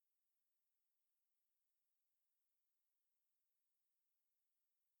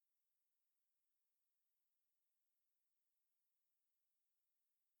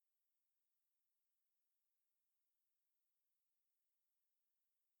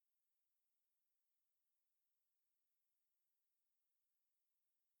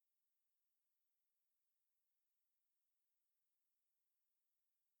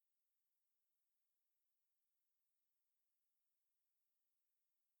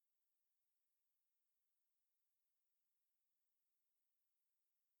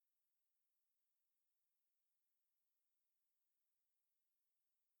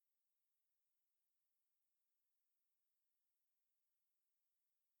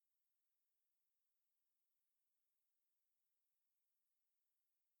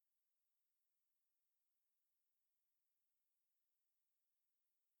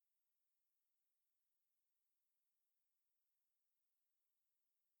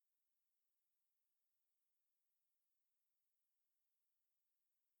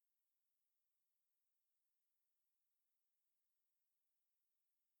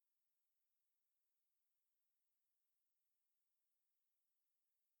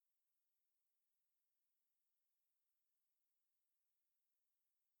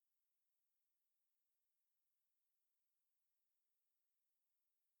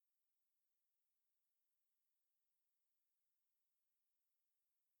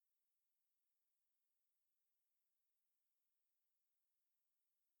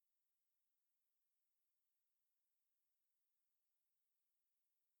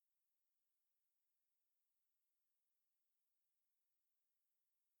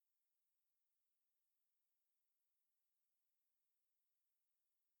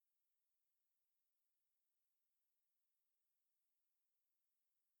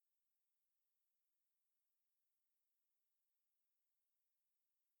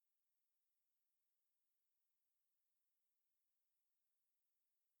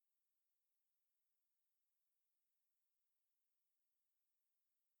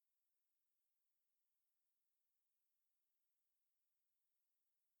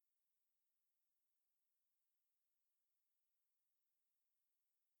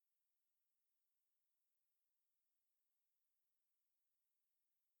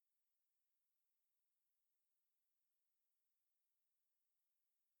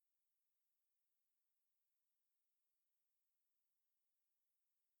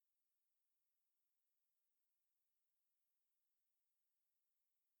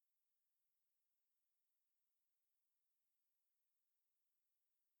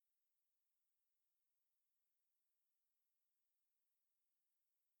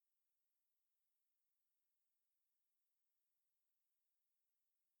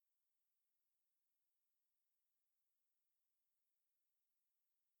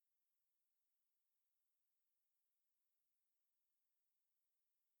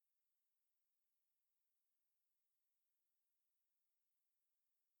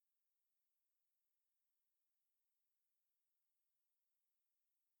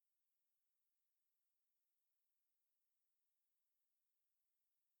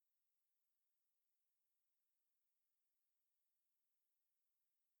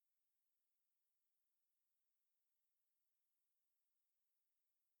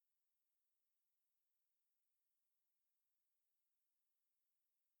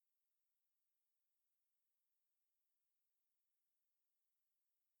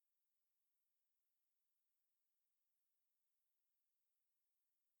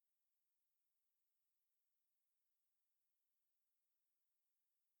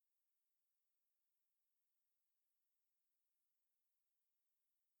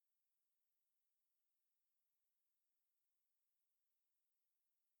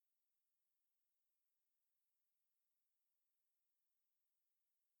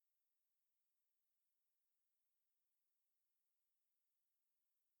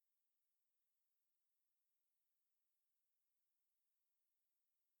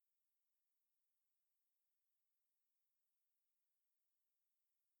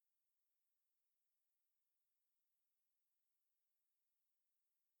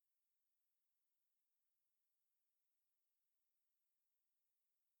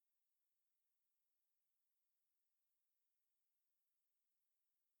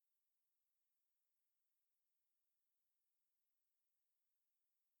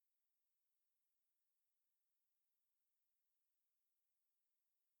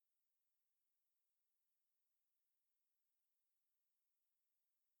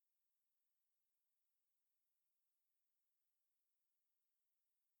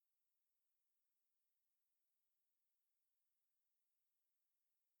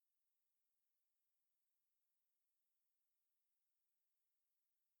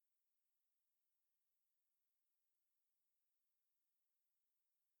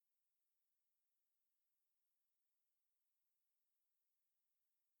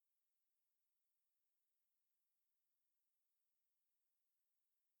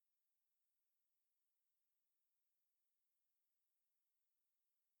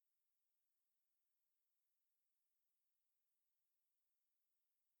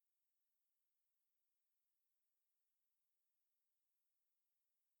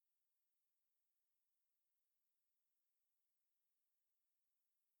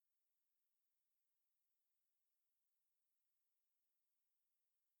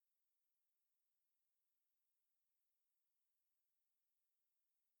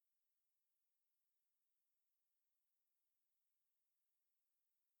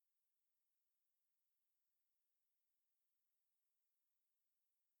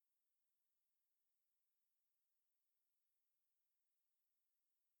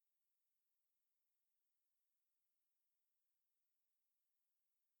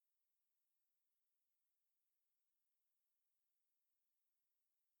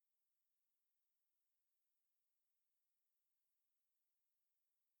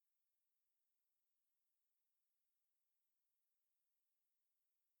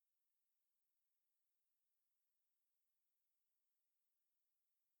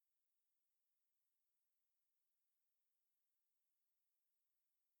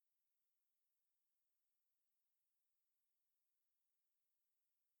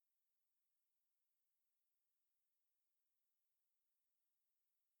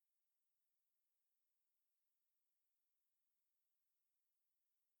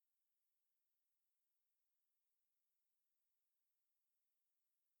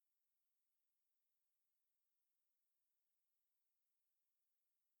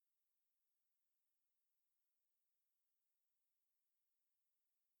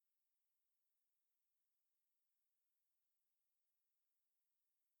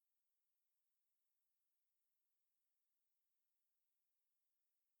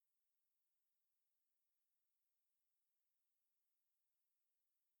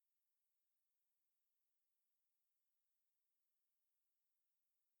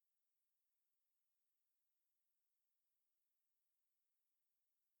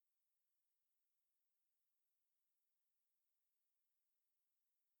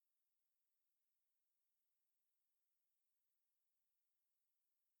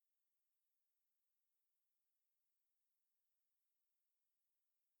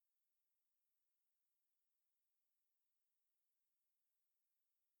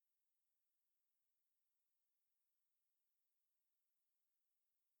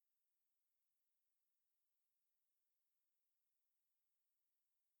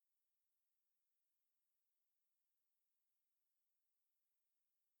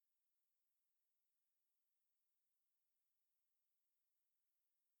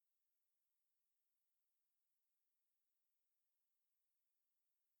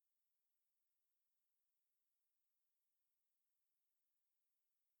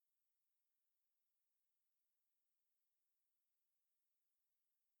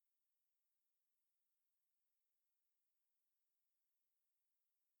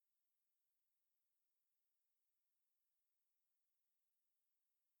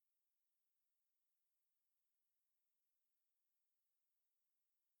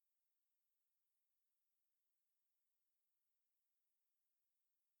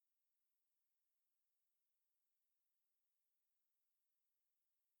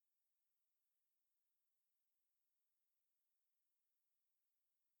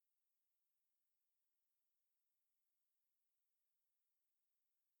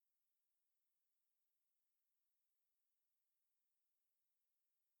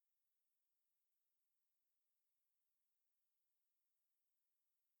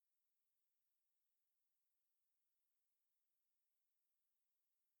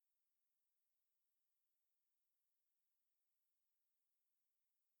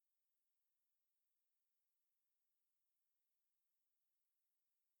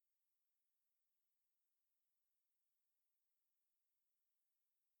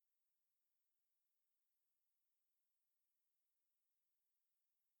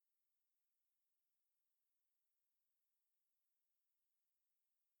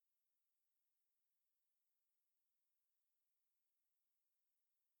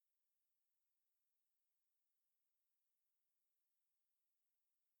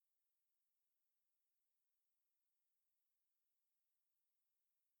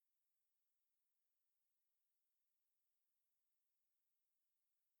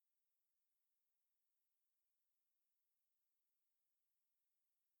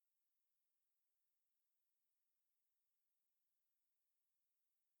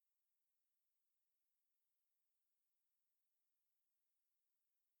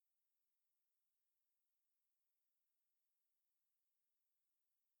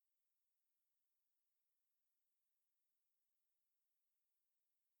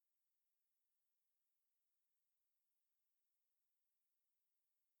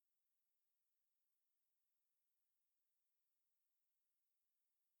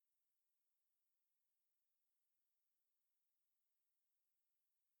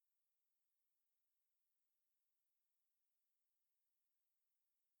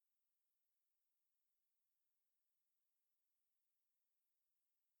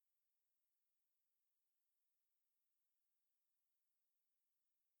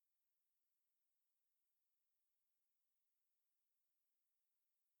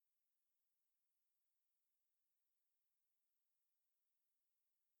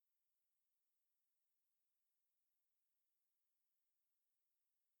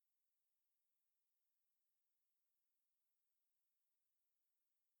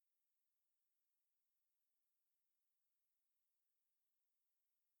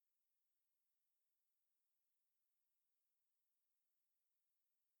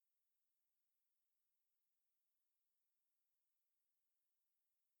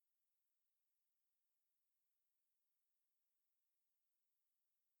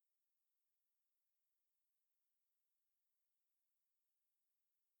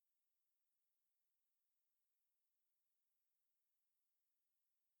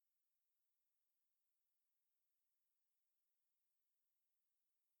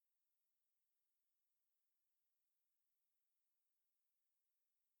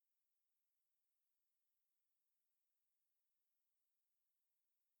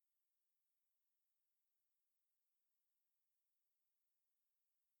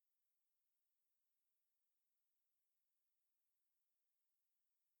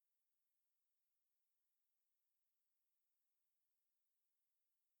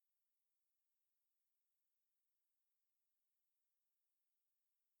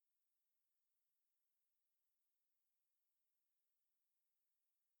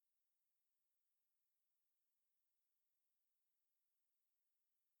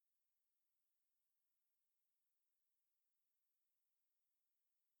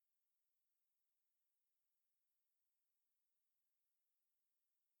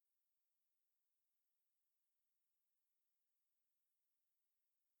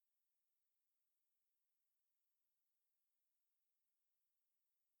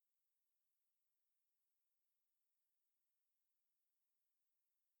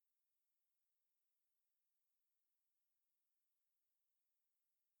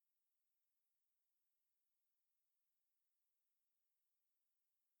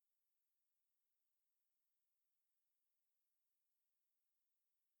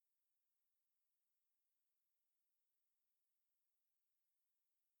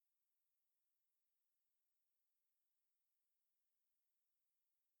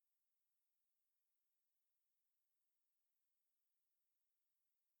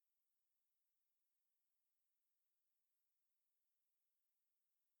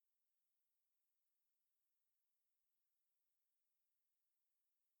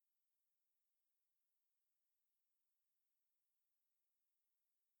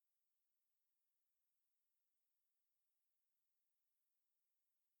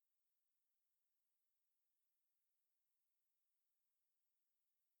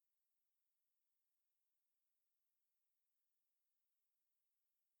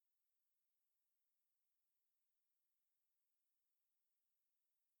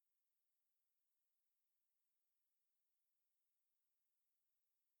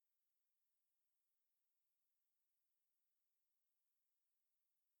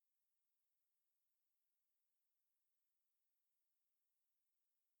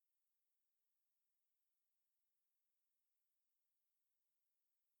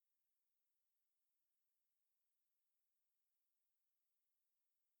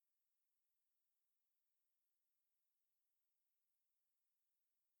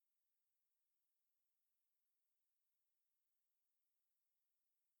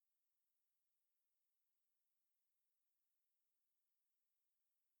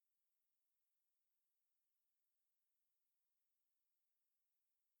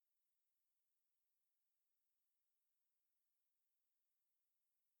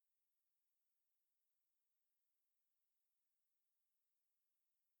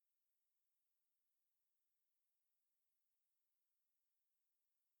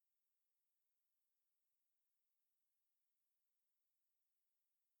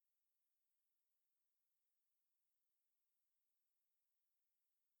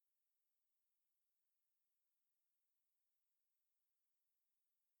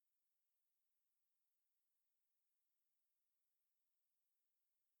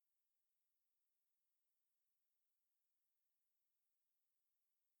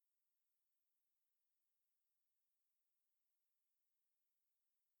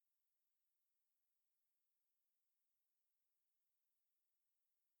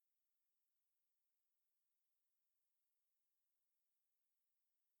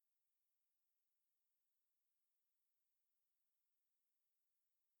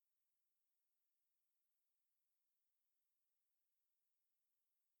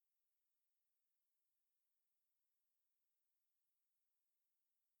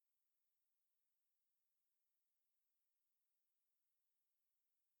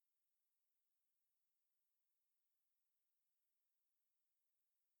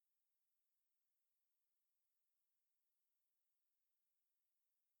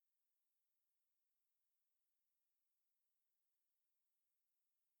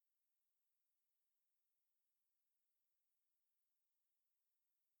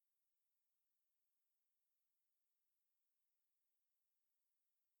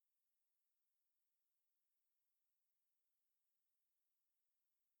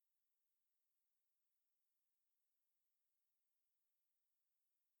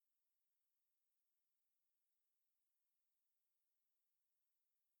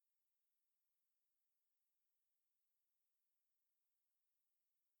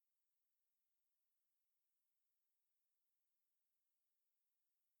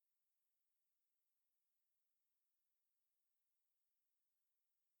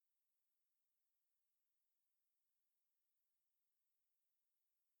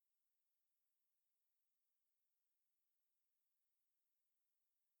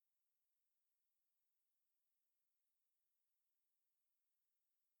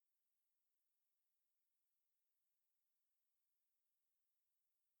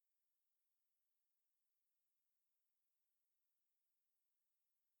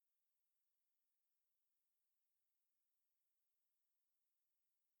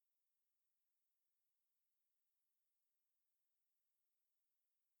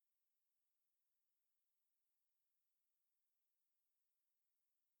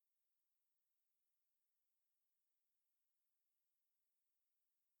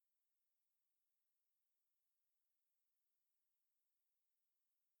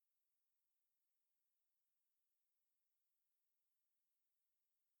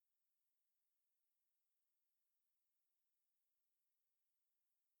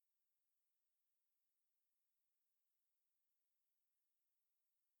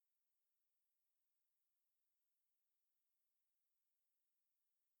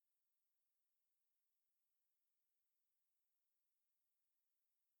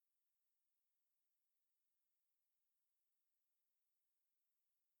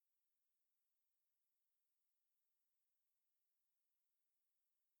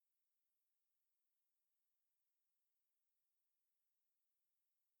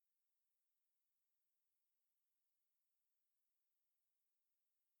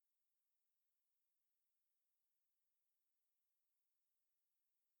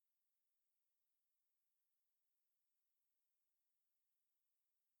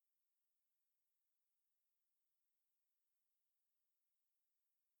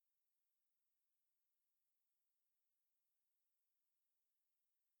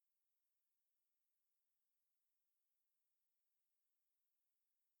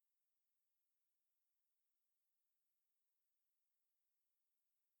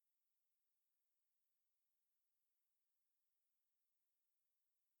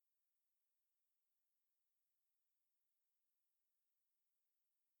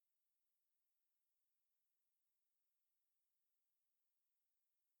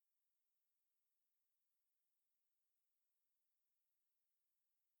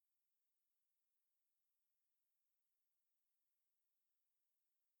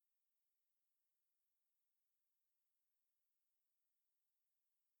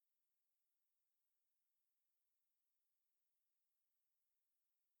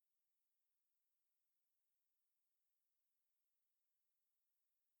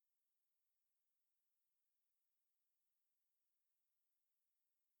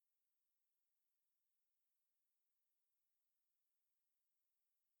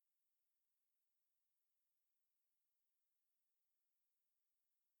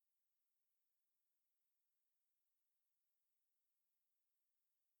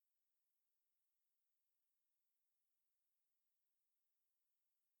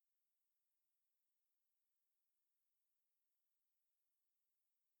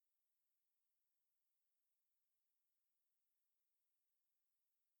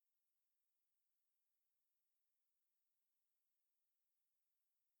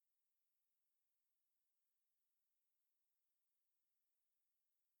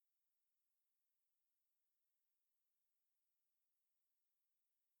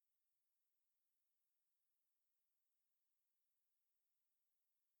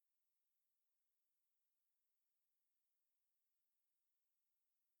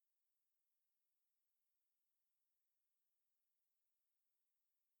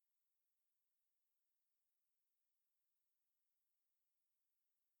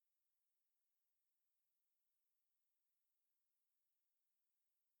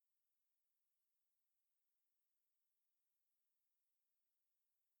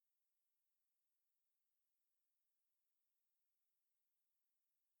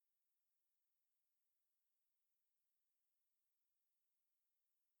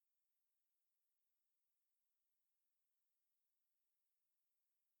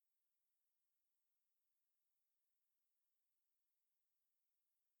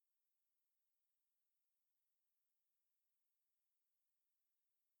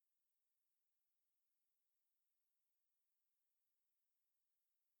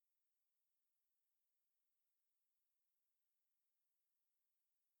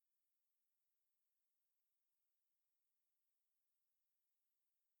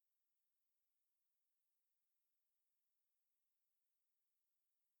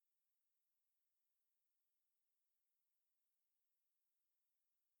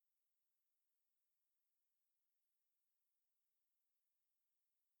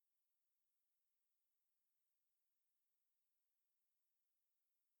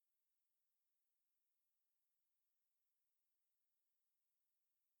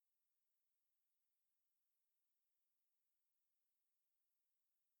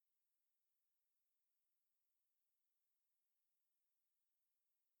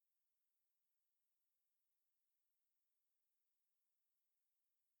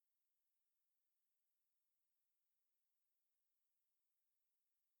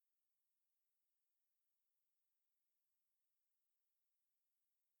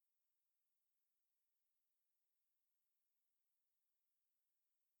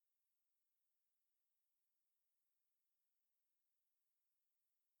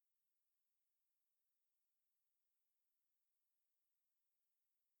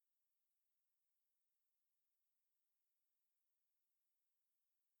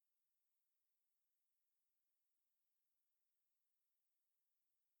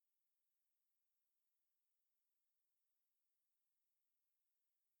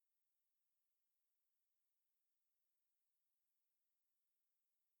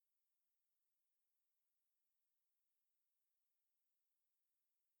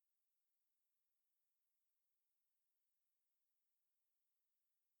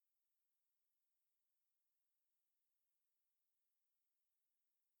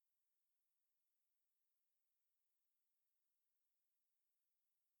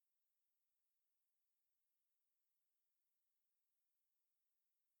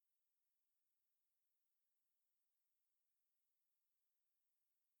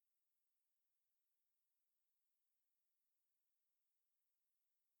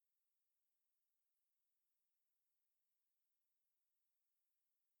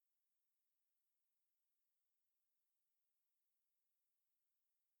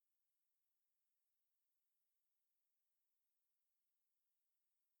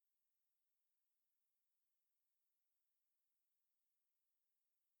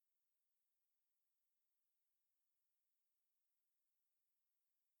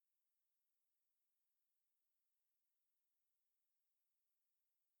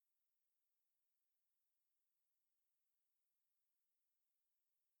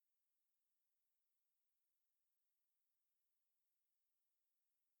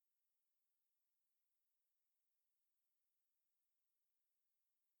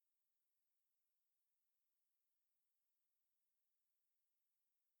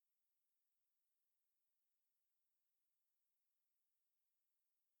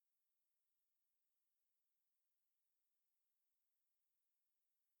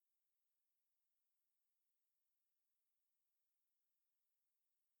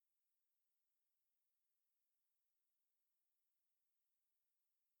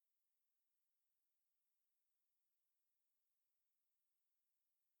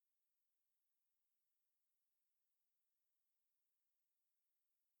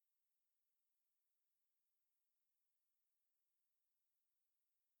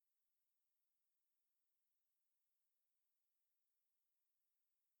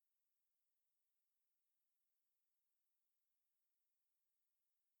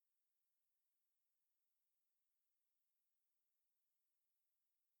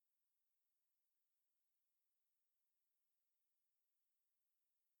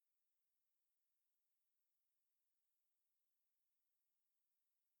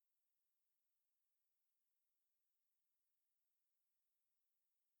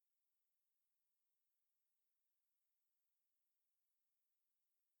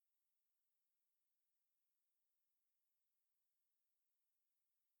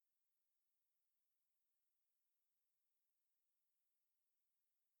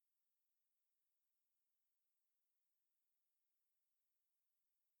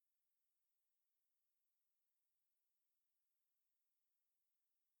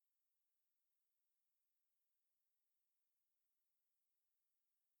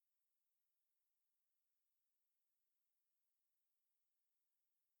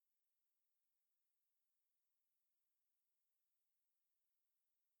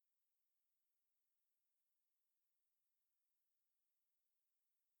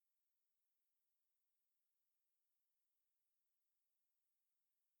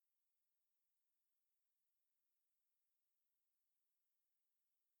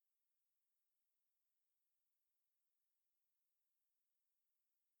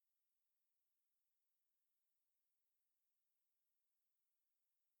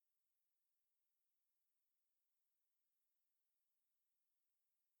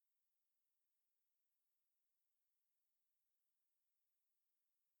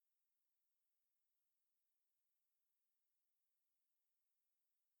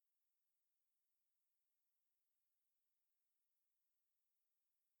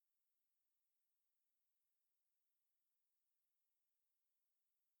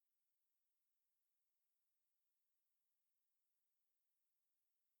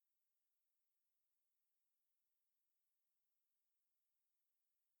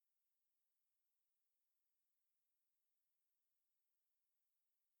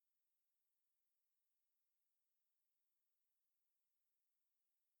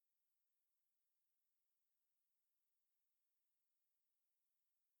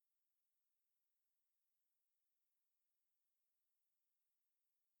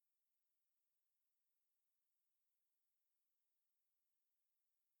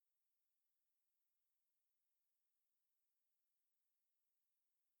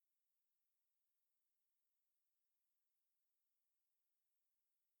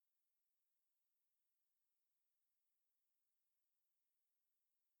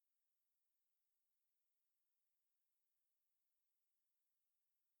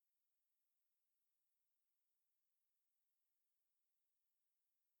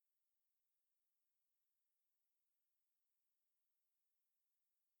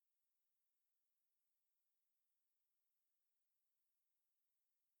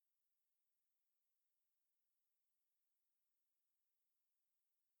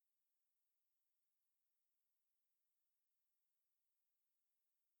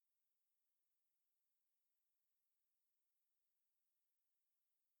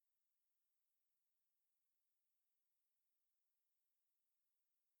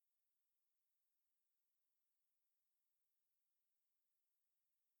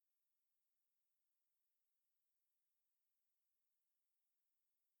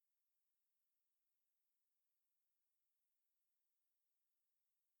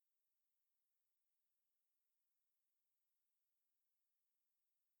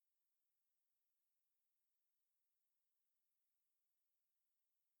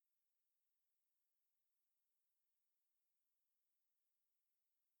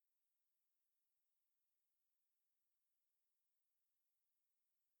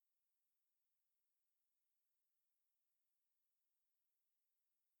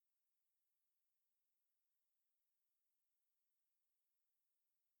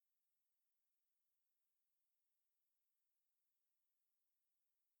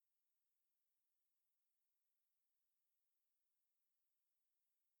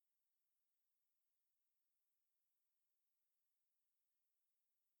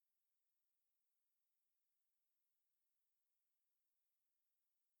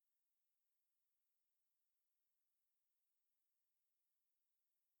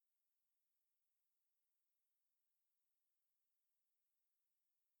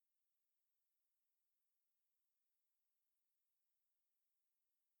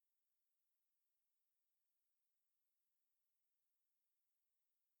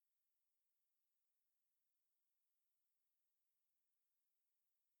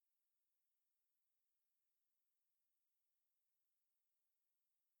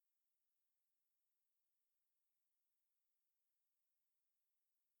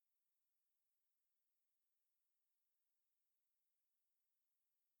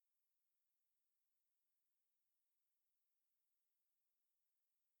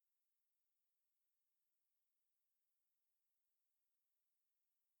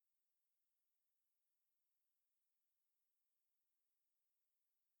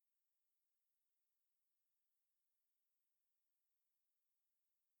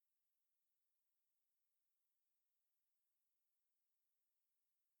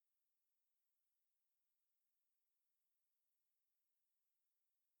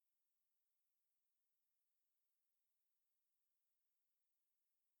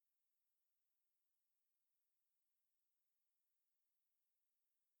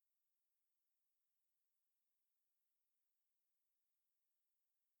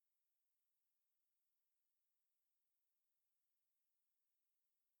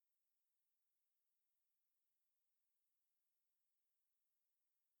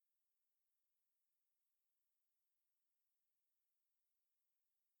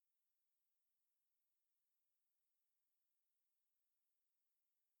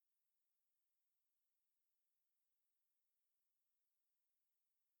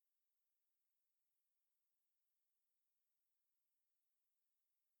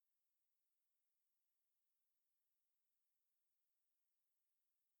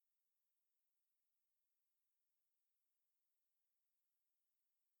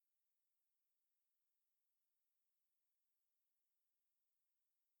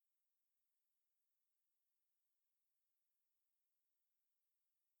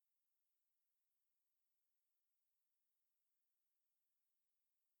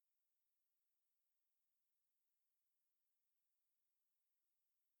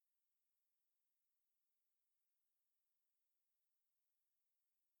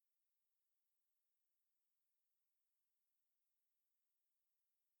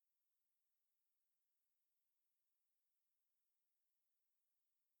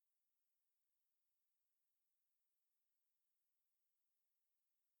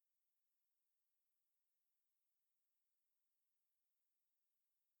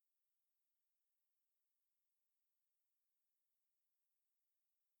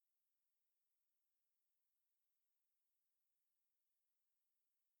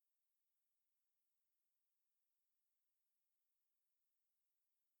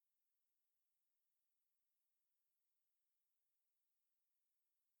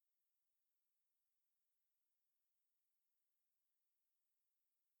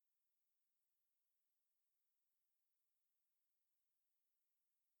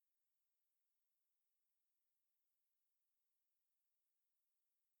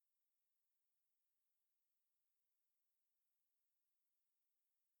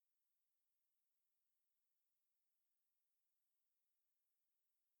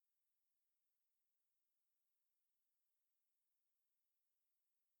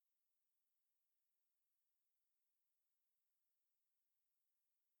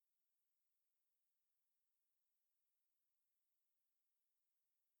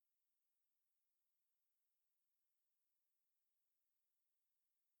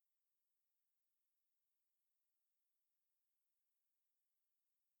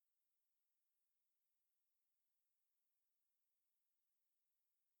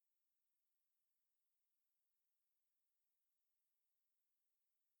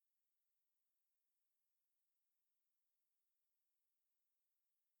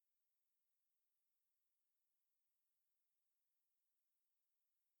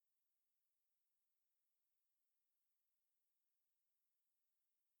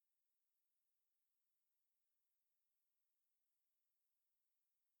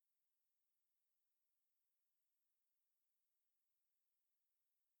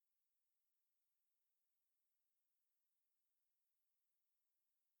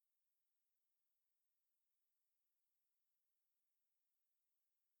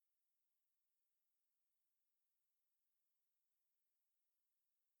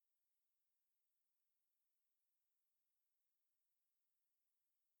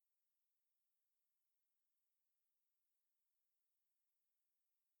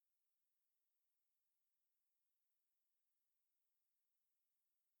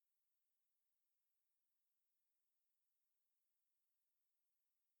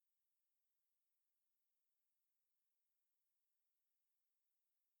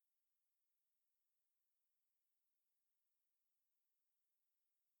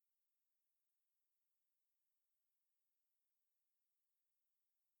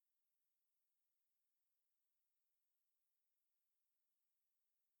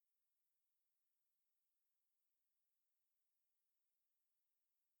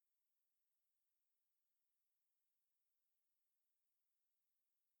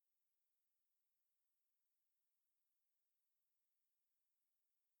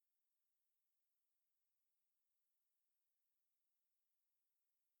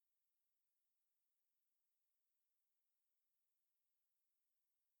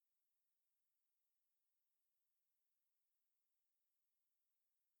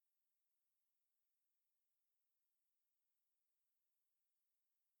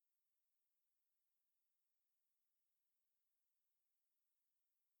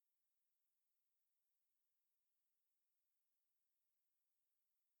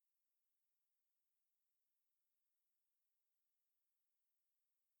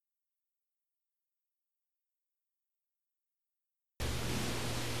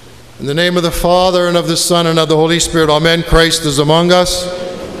In the name of the Father, and of the Son, and of the Holy Spirit, amen. Christ is among us.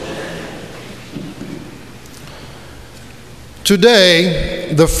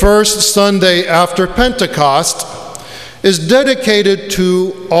 Today, the first Sunday after Pentecost, is dedicated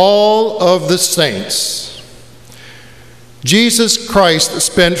to all of the saints. Jesus Christ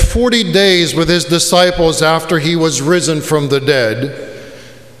spent 40 days with his disciples after he was risen from the dead.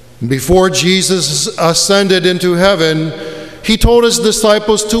 Before Jesus ascended into heaven, he told his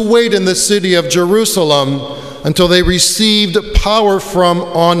disciples to wait in the city of Jerusalem until they received power from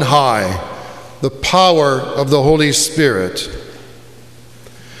on high, the power of the Holy Spirit.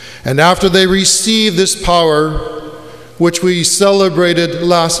 And after they received this power, which we celebrated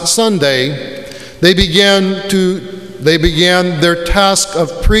last Sunday, they began their task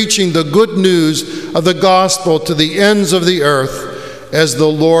of preaching the good news of the gospel to the ends of the earth, as the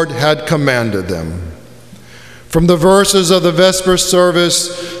Lord had commanded them. From the verses of the Vesper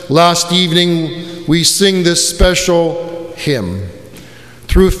service last evening, we sing this special hymn.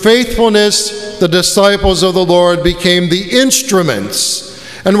 Through faithfulness, the disciples of the Lord became the instruments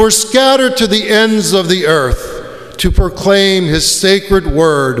and were scattered to the ends of the earth to proclaim his sacred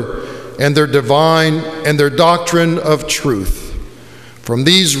word and their doctrine of truth. From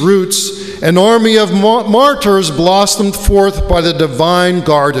these roots, an army of martyrs blossomed forth by the divine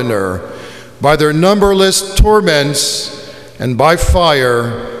gardener. By their numberless torments and by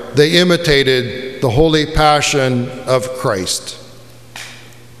fire, they imitated the holy passion of Christ.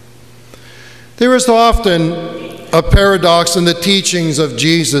 There is often a paradox in the teachings of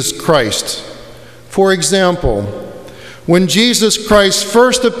Jesus Christ. For example, when Jesus Christ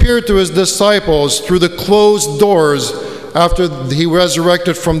first appeared to his disciples through the closed doors after he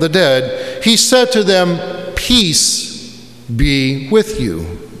resurrected from the dead, he said to them, "Peace be with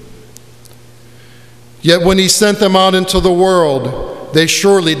you." Yet when he sent them out into the world, they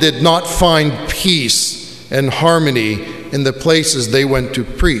surely did not find peace and harmony in the places they went to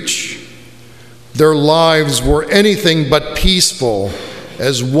preach. Their lives were anything but peaceful,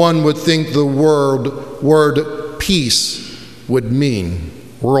 as one would think the word peace would mean.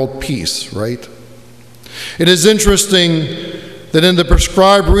 World peace, right? It is interesting that in the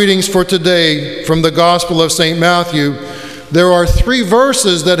prescribed readings for today from the Gospel of St. Matthew, there are 3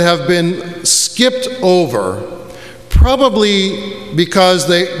 verses that have been skipped over, probably because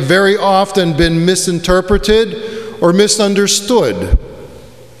they very often been misinterpreted or misunderstood.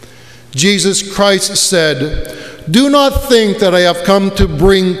 Jesus Christ said, "Do not think that I have come to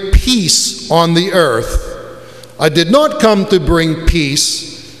bring peace on the earth. I did not come to bring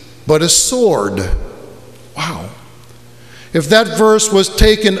peace, but a sword." Wow. If that verse was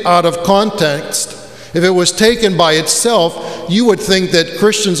taken out of context, if it was taken by itself, you would think that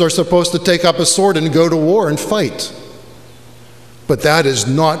Christians are supposed to take up a sword and go to war and fight. But that is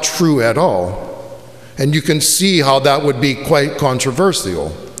not true at all. And you can see how that would be quite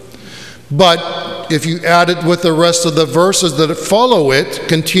controversial. But if you add it with the rest of the verses that follow it,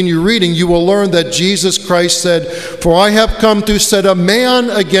 continue reading, you will learn that Jesus Christ said, "For I have come to set a man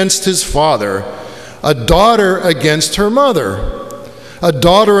against his father, a daughter against her mother, a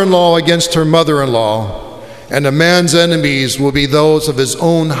daughter-in-law against her mother-in-law, and a man's enemies will be those of his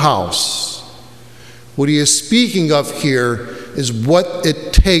own house." What he is speaking of here is what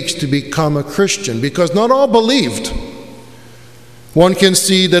it takes to become a Christian, because not all believed. One can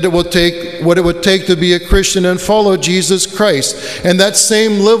see that what it would take to be a Christian and follow Jesus Christ. And that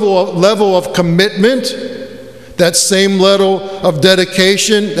same level of commitment, that same level of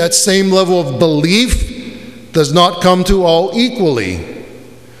dedication, that same level of belief does not come to all equally.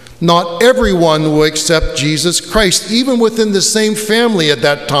 Not everyone will accept Jesus Christ, even within the same family at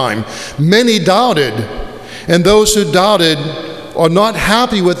that time. Many doubted, and those who doubted are not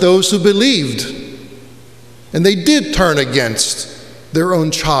happy with those who believed. And they did turn against their own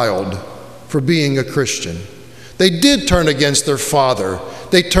child for being a Christian. They did turn against their father.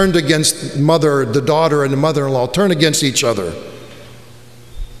 They turned against mother, the daughter, and the mother-in-law, turned against each other.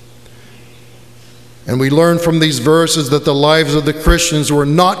 And we learn from these verses that the lives of the Christians were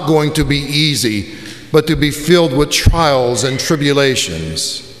not going to be easy, but to be filled with trials and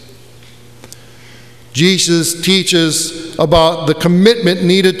tribulations. Jesus teaches about the commitment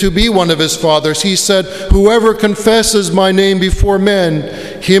needed to be one of his fathers. He said, "Whoever confesses my name before men,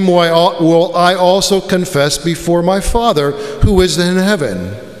 him will I also confess before my Father who is in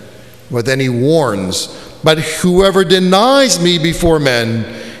heaven." But then he warns, "But whoever denies me before men,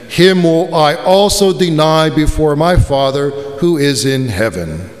 him will I also deny before my Father who is in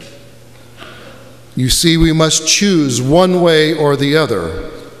heaven." You see, we must choose one way or the other.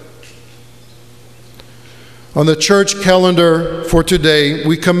 On the church calendar for today,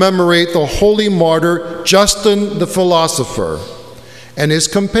 we commemorate the holy martyr Justin the philosopher and his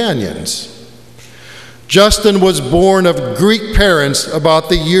companions. Justin was born of Greek parents about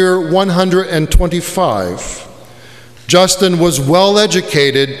the year 125. Justin was well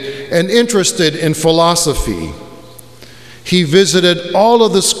educated and interested in philosophy. He visited all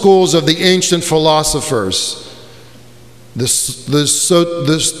of the schools of the ancient philosophers, the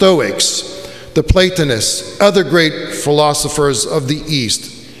Stoics, the Platonists, other great philosophers of the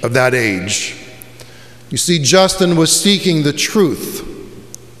East of that age. You see, Justin was seeking the truth.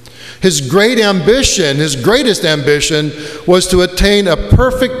 His greatest ambition, was to attain a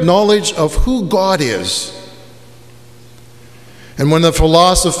perfect knowledge of who God is. And when the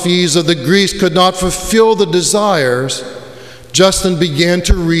philosophies of the Greeks could not fulfill the desires, Justin began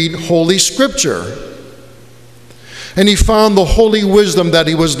to read Holy Scripture. And he found the holy wisdom that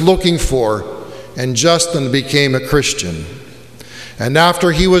he was looking for, and Justin became a Christian. And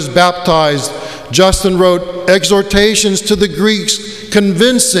after he was baptized, Justin wrote exhortations to the Greeks,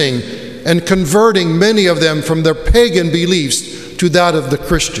 convincing and converting many of them from their pagan beliefs to that of the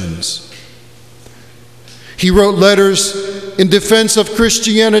Christians. He wrote letters in defense of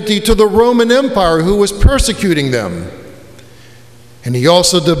Christianity to the Roman Empire, who was persecuting them. And he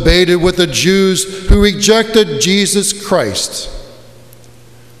also debated with the Jews who rejected Jesus Christ.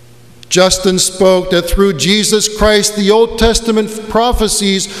 Justin spoke that through Jesus Christ, the Old Testament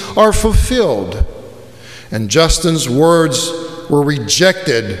prophecies are fulfilled. And Justin's words were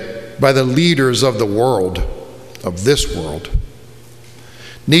rejected by the leaders of the world, of this world.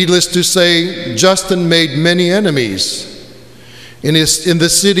 Needless to say, Justin made many enemies. In the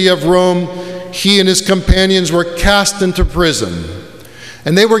city of Rome, he and his companions were cast into prison.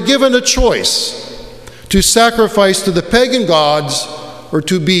 And they were given a choice to sacrifice to the pagan gods or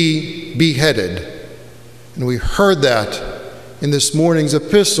to be beheaded. And we heard that in this morning's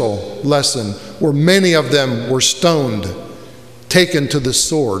epistle lesson, where many of them were stoned, taken to the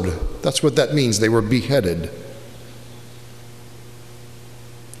sword. That's what that means. They were beheaded.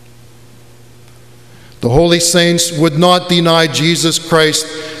 The holy saints would not deny Jesus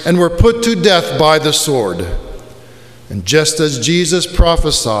Christ and were put to death by the sword. And just as Jesus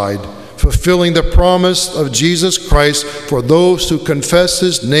prophesied, fulfilling the promise of Jesus Christ for those who confess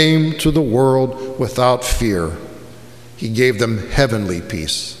his name to the world without fear, he gave them heavenly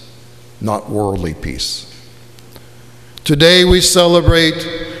peace, not worldly peace. Today we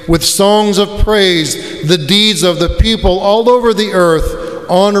celebrate with songs of praise the deeds of the people all over the earth,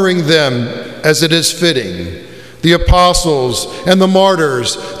 honoring them as it is fitting. The apostles and the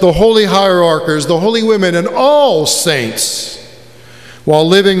martyrs, the holy hierarchs, the holy women, and all saints. While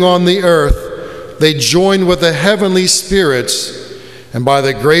living on the earth, they joined with the heavenly spirits, and by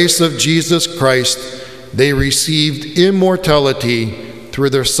the grace of Jesus Christ, they received immortality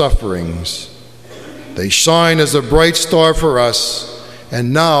through their sufferings. They shine as a bright star for us,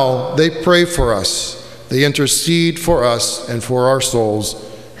 and now they pray for us. They intercede for us and for our souls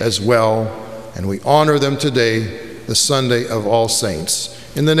as well, and we honor them today, the Sunday of All Saints.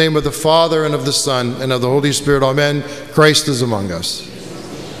 In the name of the Father, and of the Son, and of the Holy Spirit, amen. Christ is among us.